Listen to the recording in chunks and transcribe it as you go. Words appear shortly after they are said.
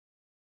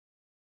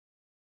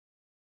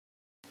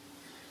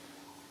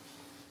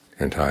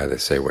In Thai they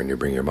say when you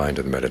bring your mind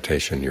to the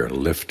meditation, you're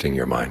lifting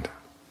your mind.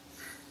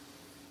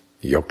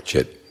 Yok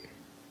chit.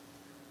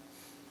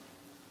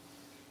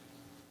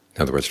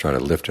 In other words, try to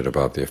lift it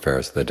above the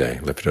affairs of the day,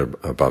 lift it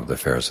above the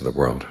affairs of the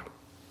world.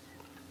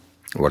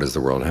 What does the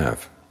world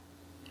have?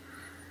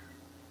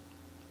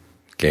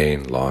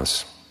 Gain,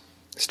 loss,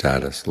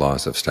 status,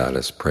 loss of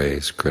status,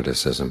 praise,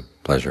 criticism,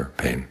 pleasure,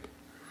 pain.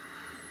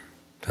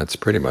 That's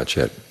pretty much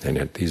it. And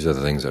yet these are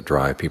the things that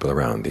drive people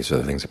around. These are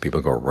the things that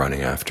people go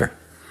running after.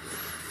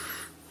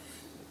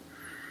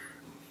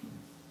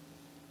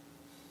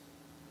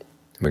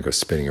 And we go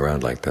spinning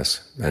around like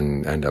this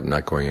and end up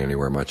not going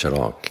anywhere much at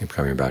all, keep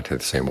coming back to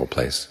the same old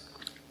place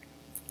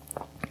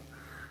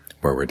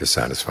where we're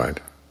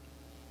dissatisfied.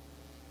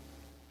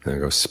 And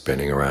then go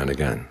spinning around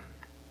again.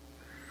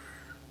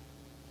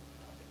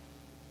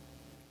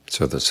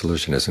 So the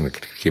solution isn't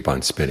to keep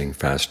on spinning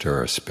faster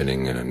or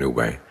spinning in a new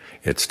way.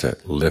 It's to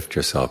lift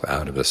yourself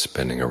out of the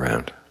spinning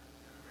around.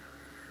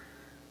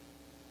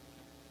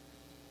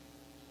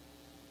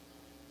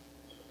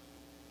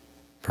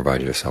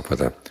 Provide yourself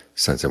with a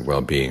sense of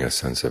well-being, a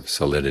sense of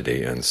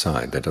solidity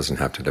inside that doesn't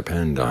have to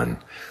depend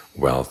on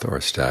wealth or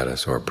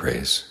status or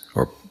praise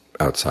or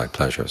outside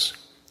pleasures.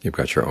 You've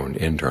got your own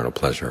internal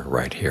pleasure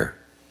right here.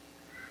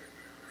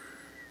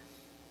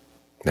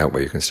 That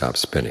way you can stop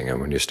spinning, and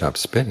when you stop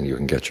spinning you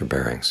can get your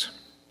bearings.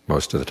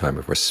 Most of the time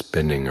if we're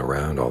spinning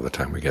around all the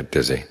time we get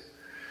dizzy.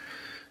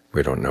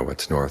 We don't know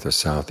what's north or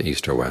south,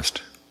 east or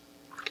west.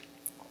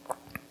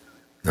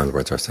 In other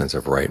words, our sense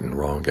of right and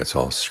wrong gets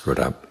all screwed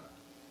up.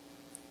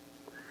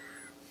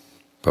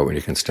 But when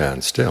you can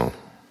stand still,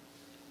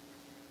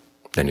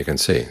 then you can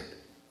see,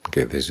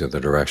 okay, these are the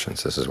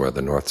directions, this is where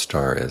the North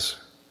Star is.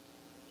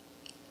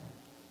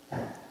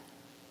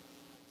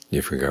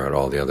 You figure out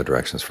all the other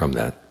directions from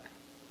that.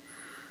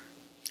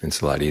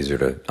 It's a lot easier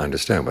to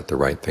understand what the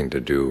right thing to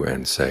do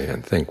and say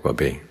and think will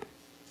be.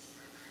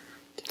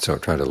 So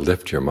try to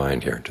lift your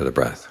mind here to the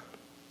breath.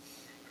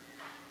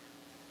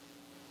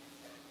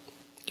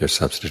 You're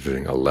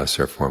substituting a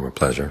lesser form of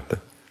pleasure,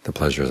 the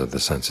pleasures of the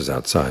senses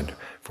outside,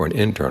 for an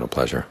internal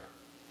pleasure.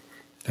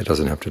 It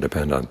doesn't have to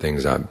depend on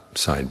things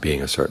outside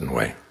being a certain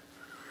way.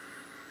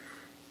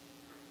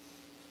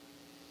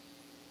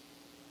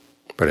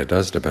 But it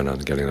does depend on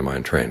getting the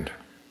mind trained.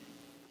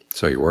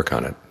 So you work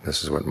on it.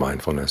 This is what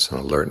mindfulness and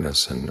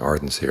alertness and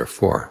ardency are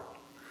for.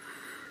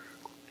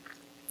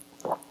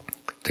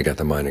 To get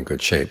the mind in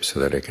good shape so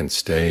that it can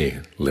stay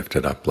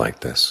lifted up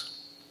like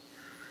this.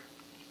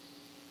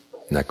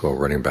 Not go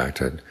running back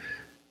to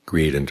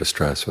greed and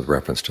distress with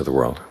reference to the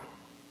world.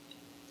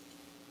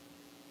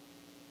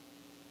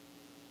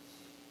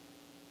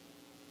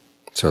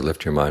 So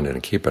lift your mind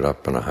and keep it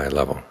up on a high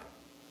level.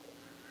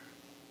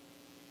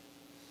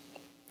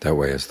 That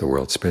way as the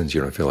world spins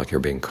you don't feel like you're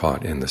being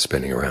caught in the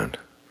spinning around.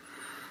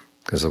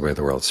 Because the way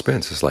the world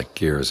spins is like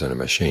gears in a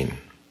machine.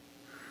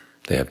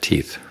 They have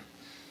teeth.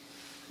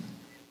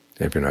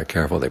 If you're not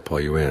careful they pull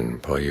you in,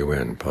 pull you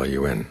in, pull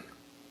you in.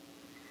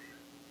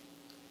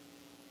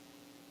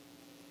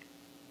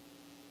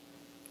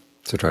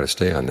 So try to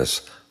stay on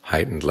this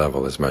heightened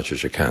level as much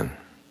as you can.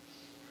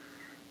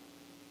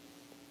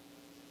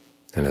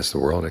 And as the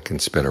world, it can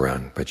spin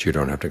around, but you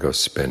don't have to go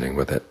spinning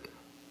with it.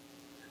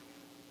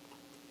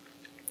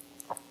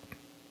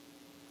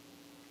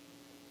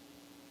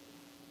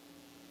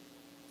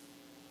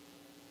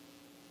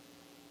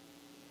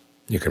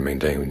 You can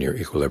maintain your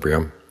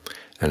equilibrium,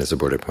 and as the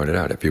Buddha pointed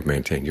out, if you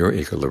maintain your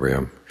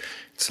equilibrium,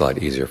 it's a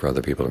lot easier for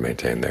other people to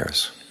maintain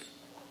theirs.